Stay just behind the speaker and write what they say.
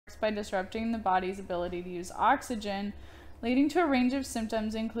by disrupting the body's ability to use oxygen, leading to a range of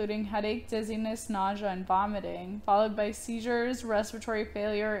symptoms including headache, dizziness, nausea, and vomiting, followed by seizures, respiratory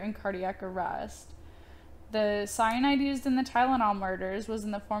failure, and cardiac arrest. The cyanide used in the Tylenol murders was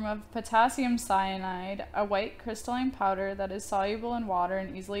in the form of potassium cyanide, a white crystalline powder that is soluble in water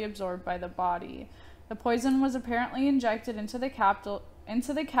and easily absorbed by the body. The poison was apparently injected into the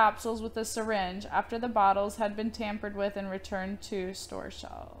capsules with a syringe after the bottles had been tampered with and returned to store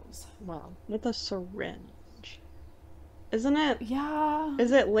shelves. Well, with a syringe. Isn't it? Yeah.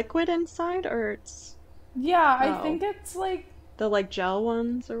 Is it liquid inside or it's... Yeah, I think it's like... The like gel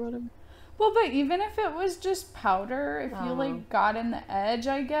ones or whatever? Well, but even if it was just powder, if you like got in the edge,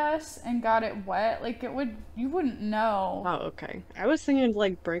 I guess, and got it wet, like you wouldn't know. Oh, okay. I was thinking it'd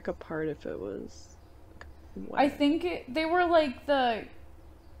like break apart if it was wet. I think they were like the,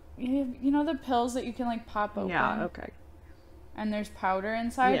 you know, the pills that you can like pop open. Yeah, okay. And there's powder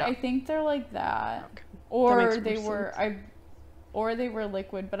inside. Yeah. I think they're like that. Okay. Or that they were or they were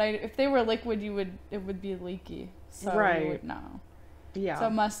liquid, but if they were liquid, it would be leaky. So you would know. Yeah. So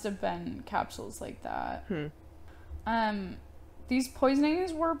it must have been capsules like that. These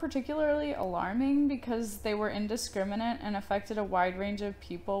poisonings were particularly alarming because they were indiscriminate and affected a wide range of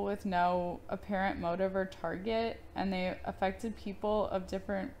people with no apparent motive or target, and they affected people of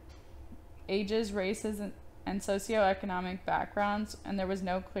different ages, races, and socioeconomic backgrounds, and there was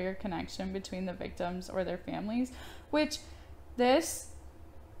no clear connection between the victims or their families, which this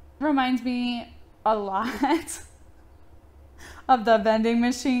reminds me a lot of the vending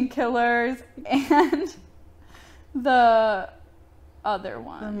machine killers and the other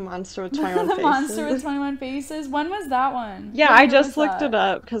one. The monster with 21 faces. The monster with 21 faces. When was that one? Yeah, I just looked it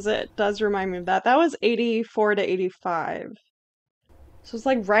up because it does remind me of that. That was 84 to 85. So it's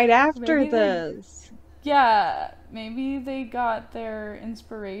like right after this. Yeah, maybe they got their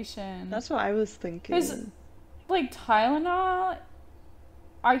inspiration. That's what I was thinking. Because, like, Tylenol,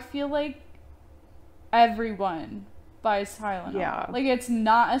 I feel like everyone buys Tylenol. Yeah. Like, it's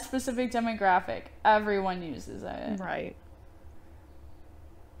not a specific demographic. Everyone uses it. Right.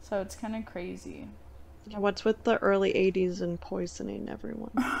 So it's kind of crazy. What's with the early 80s and poisoning everyone?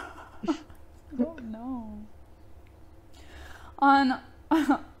 I don't know. On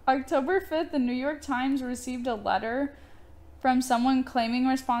October 5th, the New York Times received a letter from someone claiming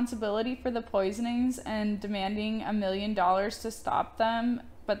responsibility for the poisonings and demanding $1 million to stop them,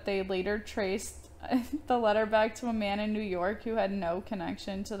 but they later traced the letter back to a man in New York who had no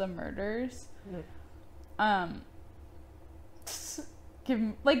connection to the murders.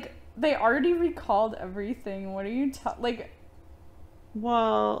 Like, they already recalled everything. What are you like?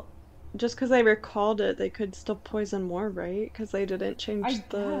 Well, just because they recalled it, they could still poison more, right? Because they didn't change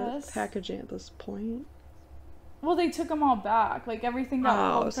the packaging at this point. Well, they took them all back. Like, everything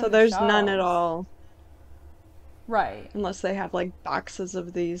got pulled from so there's the none at shelves. all. Right. Unless they have, like, boxes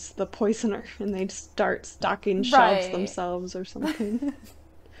of these, the poisoner, and they start stocking shelves themselves or something.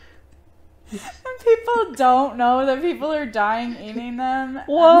 And people don't know that people are dying eating them.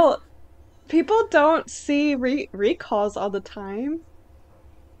 Well, people don't see recalls all the time.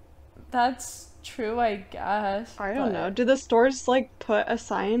 That's true, I guess. I don't know. Do the stores, like, put a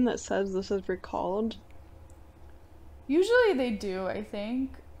sign that says this is recalled? Usually they do, I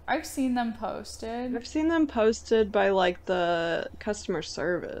think. I've seen them posted. I've seen them posted by, like, the customer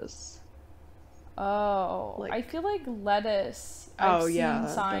service. Oh, Like, I feel like lettuce. I've seen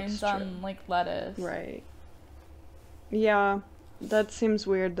signs that's true. on, like, lettuce. Right. Yeah, that seems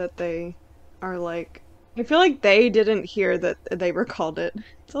weird that they are, like... I feel like they didn't hear that they recalled it.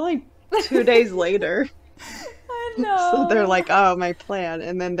 It's like 2 days later. I know. So they're like, oh, my plan.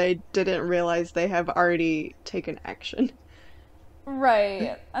 And then they didn't realize they have already taken action.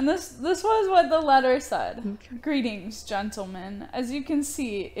 Right. And this was what the letter said. Okay. Greetings, gentlemen. As you can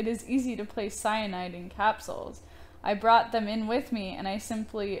see, it is easy to place cyanide in capsules. I brought them in with me, and I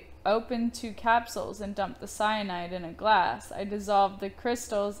simply opened 2 capsules and dumped the cyanide in a glass. I dissolved the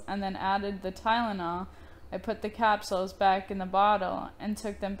crystals and then added the Tylenol. I put the capsules back in the bottle and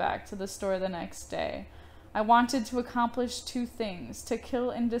took them back to the store the next day. I wanted to accomplish 2 things, to kill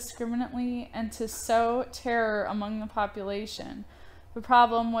indiscriminately and to sow terror among the population. The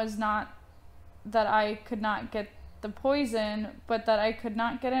problem was not that I could not get the poison, but that I could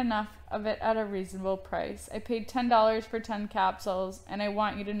not get enough of it at a reasonable price. I paid $10 for 10 capsules, and I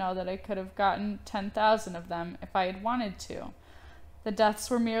want you to know that I could have gotten 10,000 of them if I had wanted to. The deaths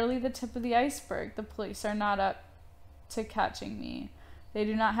were merely the tip of the iceberg. The police are not up to catching me. They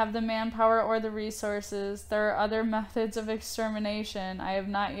do not have the manpower or the resources. There are other methods of extermination. I have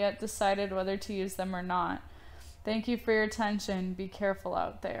not yet decided whether to use them or not. Thank you for your attention. Be careful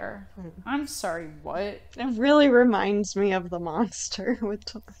out there. I'm sorry, what? It really reminds me of the monster with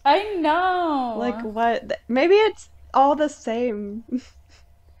I know. like what? Maybe it's all the same.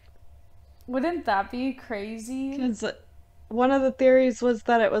 Wouldn't that be crazy? Because one of the theories was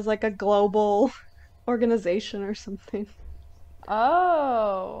that it was like a global organization or something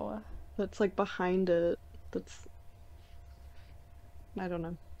Oh. that's like behind it. That's I don't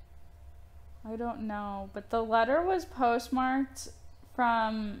know. I don't know. But the letter was postmarked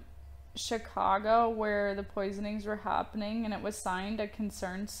from Chicago, where the poisonings were happening, and it was signed a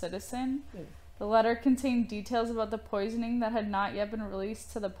concerned citizen. The letter contained details about the poisoning that had not yet been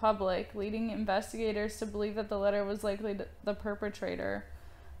released to the public, leading investigators to believe that the letter was likely the perpetrator.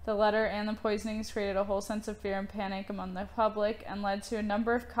 The letter and the poisonings created a whole sense of fear and panic among the public and led to a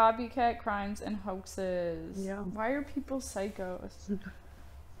number of copycat crimes and hoaxes. Yeah. Why are people psychos?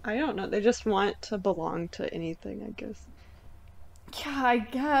 I don't know. They just want to belong to anything, I guess. Yeah, I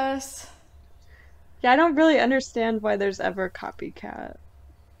guess. Yeah, I don't really understand why there's ever copycat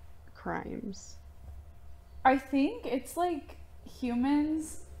crimes. I think it's like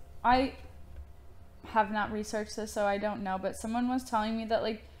humans. I have not researched this, so I don't know, but someone was telling me that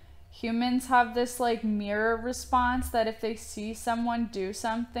like humans have this like mirror response that if they see someone do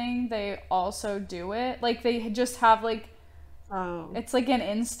something, they also do it. Like they just have like it's like an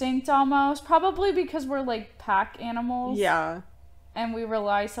instinct almost, probably because we're like pack animals. Yeah. And we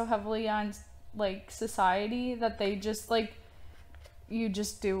rely so heavily on like society that they just like you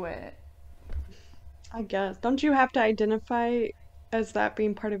just do it. I guess. Don't you have to identify as that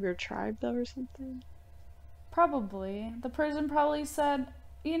being part of your tribe though or something? Probably. The person probably said,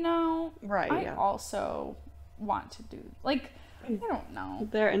 you know, Right, I yeah. also want to do like I don't know.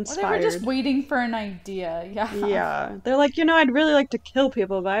 They're Or inspired. they were just waiting for an idea. Yeah. Yeah. They're like, I'd really like to kill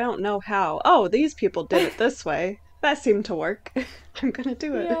people, but I don't know how. Oh, these people did it this way. That seemed to work. I'm gonna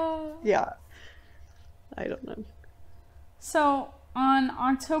do it. Yeah. Yeah. I don't know. So on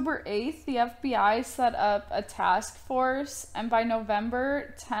October 8th, the FBI set up a task force, and by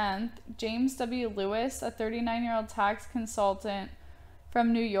November 10th, James W. Lewis, a 39-year-old tax consultant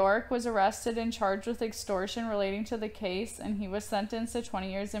from New York, was arrested and charged with extortion relating to the case, and he was sentenced to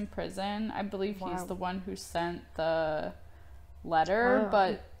 20 years in prison. I believe he's the one who sent the letter,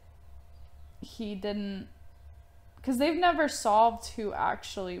 but he didn't, because they've never solved who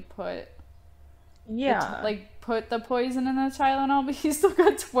actually put put the poison in the Tylenol, but he still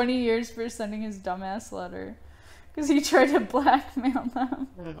got 20 years for sending his dumbass letter because he tried to blackmail them.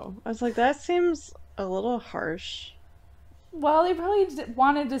 Oh, I was like, that seems a little harsh. Well, they probably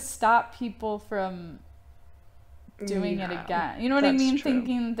wanted to stop people from doing it again. You know what I mean? True.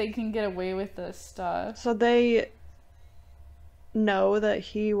 Thinking they can get away with this stuff. So they know that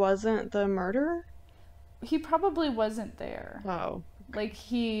he wasn't the murderer? He probably wasn't there. Oh. Like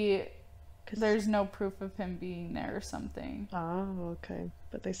there's no proof of him being there or something. Oh, okay.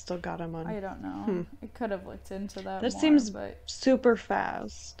 But they still got him on. I don't know. I could have looked into that more. Seems super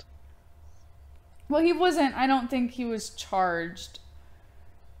fast. Well, he wasn't. I don't think he was charged.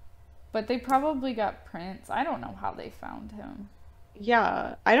 But they probably got prints. I don't know how they found him.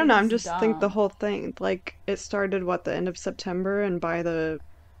 Yeah. I don't know. I'm just think the dumb. whole thing. Like, it started, the end of September, and by the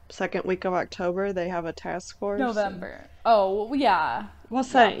second week of October, they have a task force. November. Oh, well, yeah. Well,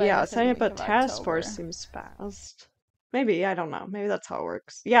 setting up a task force seems fast. Maybe, I don't know. Maybe that's how it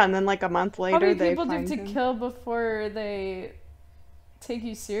works. Yeah, and then like a month later, How many they people find do to him. kill before they take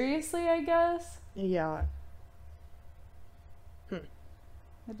you seriously, I guess? Yeah.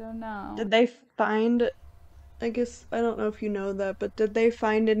 I don't know. Did they find, I guess, I don't know if you know that, but did they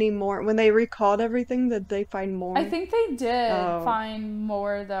find any more? When they recalled everything, did they find more? I think they did find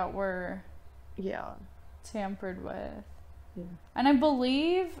more that were tampered with. Yeah. And I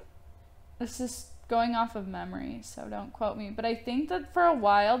believe, this is going off of memory, so don't quote me, but I think that for a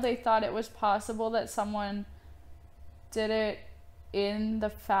while they thought it was possible that someone did it in the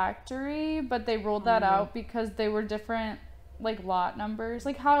factory, but they ruled that out because they were different, like, lot numbers.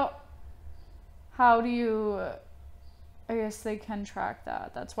 Like, how do you, I guess they can track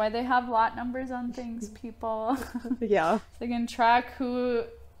that. That's why they have lot numbers on things, people. Yeah. They can track who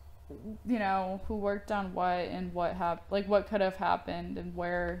worked on what and what could have happened and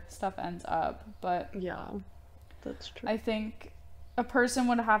where stuff ends up. But yeah, that's true. I think a person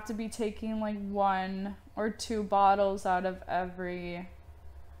would have to be taking like 1 or 2 bottles out of every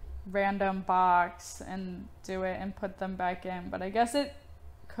random box and do it and put them back in. But I guess I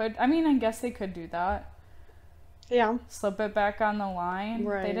guess they could do that. Yeah. Slip it back on the line.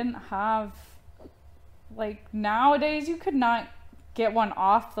 Right. They didn't have, like, nowadays you could not get one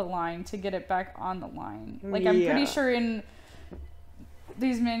off the line to get it back on the line. Like, I'm pretty sure in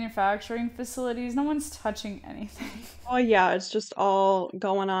these manufacturing facilities, no one's touching anything. Oh yeah, it's just all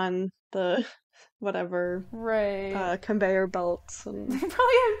going on the whatever conveyor belts and They probably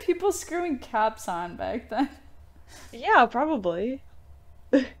had people screwing caps on back then. yeah, probably.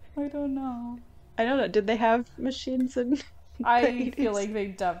 I don't know. I don't know. Did they have machines in I feel like they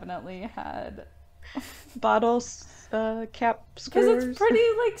definitely had bottles, cap screwers? Because it's pretty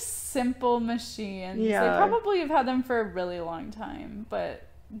like simple machines. Yeah. They probably have had them for a really long time, but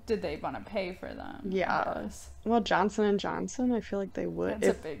did they want to pay for them? Yeah. Well, Johnson and Johnson, I feel like they would.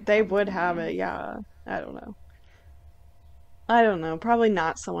 That's a big they company. would have it, yeah. I don't know. I don't know. Probably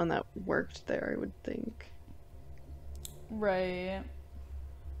not someone that worked there, I would think. Right.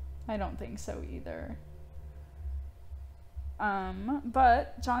 I don't think so either.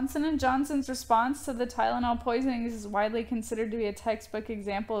 But Johnson & Johnson's response to the Tylenol poisonings is widely considered to be a textbook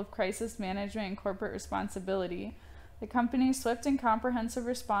example of crisis management and corporate responsibility. The company's swift and comprehensive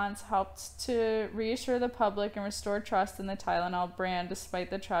response helped to reassure the public and restore trust in the Tylenol brand despite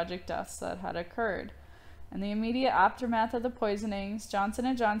the tragic deaths that had occurred. In the immediate aftermath of the poisonings,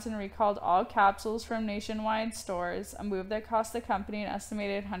 Johnson & Johnson recalled all capsules from nationwide stores, a move that cost the company an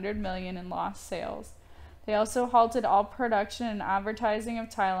estimated $100 million in lost sales. They also halted all production and advertising of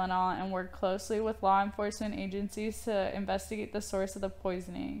Tylenol and worked closely with law enforcement agencies to investigate the source of the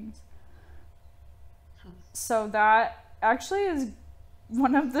poisonings. So that actually is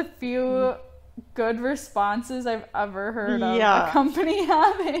one of the few good responses I've ever heard of a company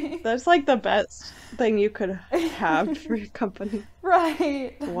having. That's like the best thing you could have for your company.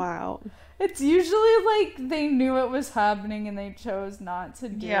 Right. Wow. It's usually like they knew it was happening and they chose not to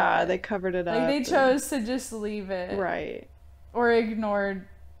do it. Yeah, they covered it up. Like they chose to just leave it. Right. Or ignored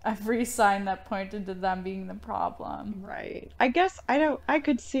every sign that pointed to them being the problem. Right. I guess I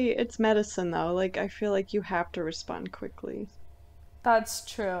could see it's medicine though. Like I feel like you have to respond quickly. That's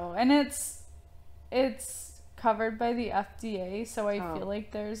true. And it's covered by the FDA, so I feel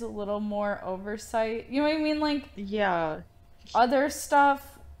like there's a little more oversight. You know what I mean? Like, yeah. Other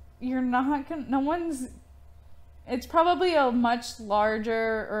stuff, you're not gonna, no one's, it's probably a much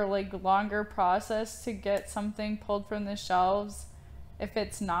larger or like longer process to get something pulled from the shelves if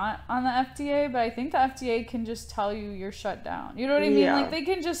it's not on the FDA, but I think the FDA can just tell you you're shut down. You know what I mean? Yeah. Like they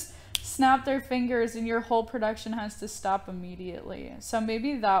can just snap their fingers and your whole production has to stop immediately. So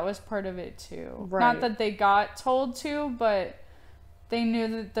maybe that was part of it too. Right. Not that they got told to, but they knew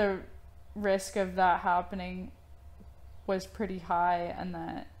that the risk of that happening was pretty high and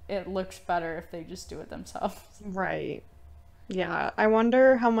that it looks better if they just do it themselves. Right. Yeah. I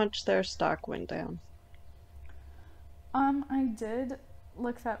wonder how much their stock went down. I did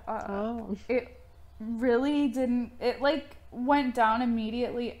look that up. Oh. It really didn't, it like went down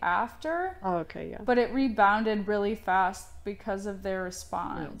immediately after. Oh, okay, yeah. But it rebounded really fast because of their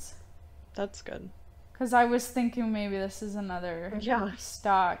response. Yeah. That's good. Because I was thinking maybe this is another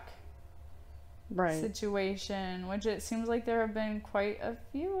stock situation, which it seems like there have been quite a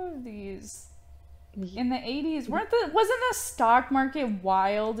few of these in the 80s. Wasn't the stock market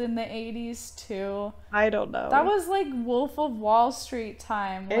wild in the 80s too? I don't know. That was like Wolf of Wall Street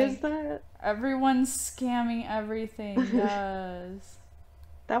time. Like, is that? Everyone's scamming everything. Yes.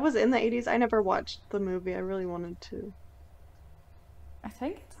 That was in the 80s? I never watched the movie. I really wanted to. I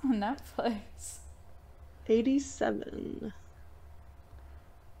think it's on Netflix. 87.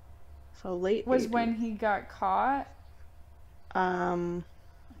 So late was 80s. When he got caught.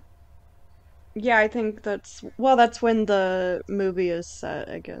 Yeah, I think that's when the movie is set,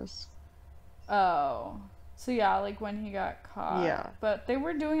 I guess. Oh. So yeah, like when he got caught. Yeah. But they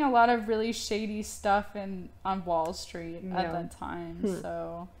were doing a lot of really shady stuff on Wall Street at that time,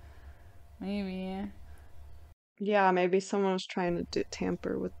 so maybe. Yeah, maybe someone was trying to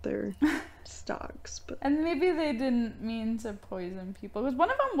tamper with their stocks, but and maybe they didn't mean to poison people. Because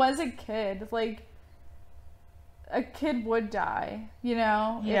one of them was a kid. Like, a kid would die, you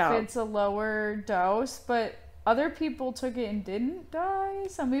know, if it's a lower dose, but other people took it and didn't die,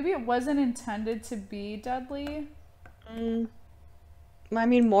 so maybe it wasn't intended to be deadly. I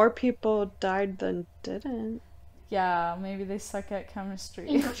mean, more people died than didn't. Yeah, maybe they suck at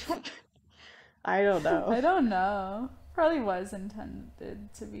chemistry. I don't know. I don't know. Probably was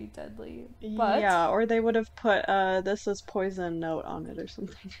intended to be deadly. But yeah, or they would have put this is poison note on it or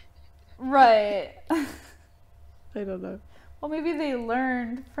something. Right. I don't know. Well, maybe they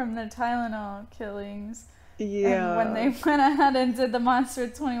learned from the Tylenol killings. Yeah. And when they went ahead and did the Monster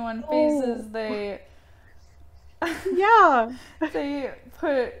 21 Faces, they Yeah. They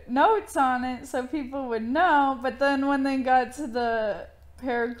put notes on it so people would know, but then when they got to the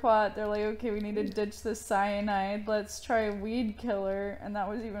paraquat, they're like, okay, we need to ditch the cyanide. Let's try a weed killer, and that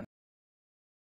was even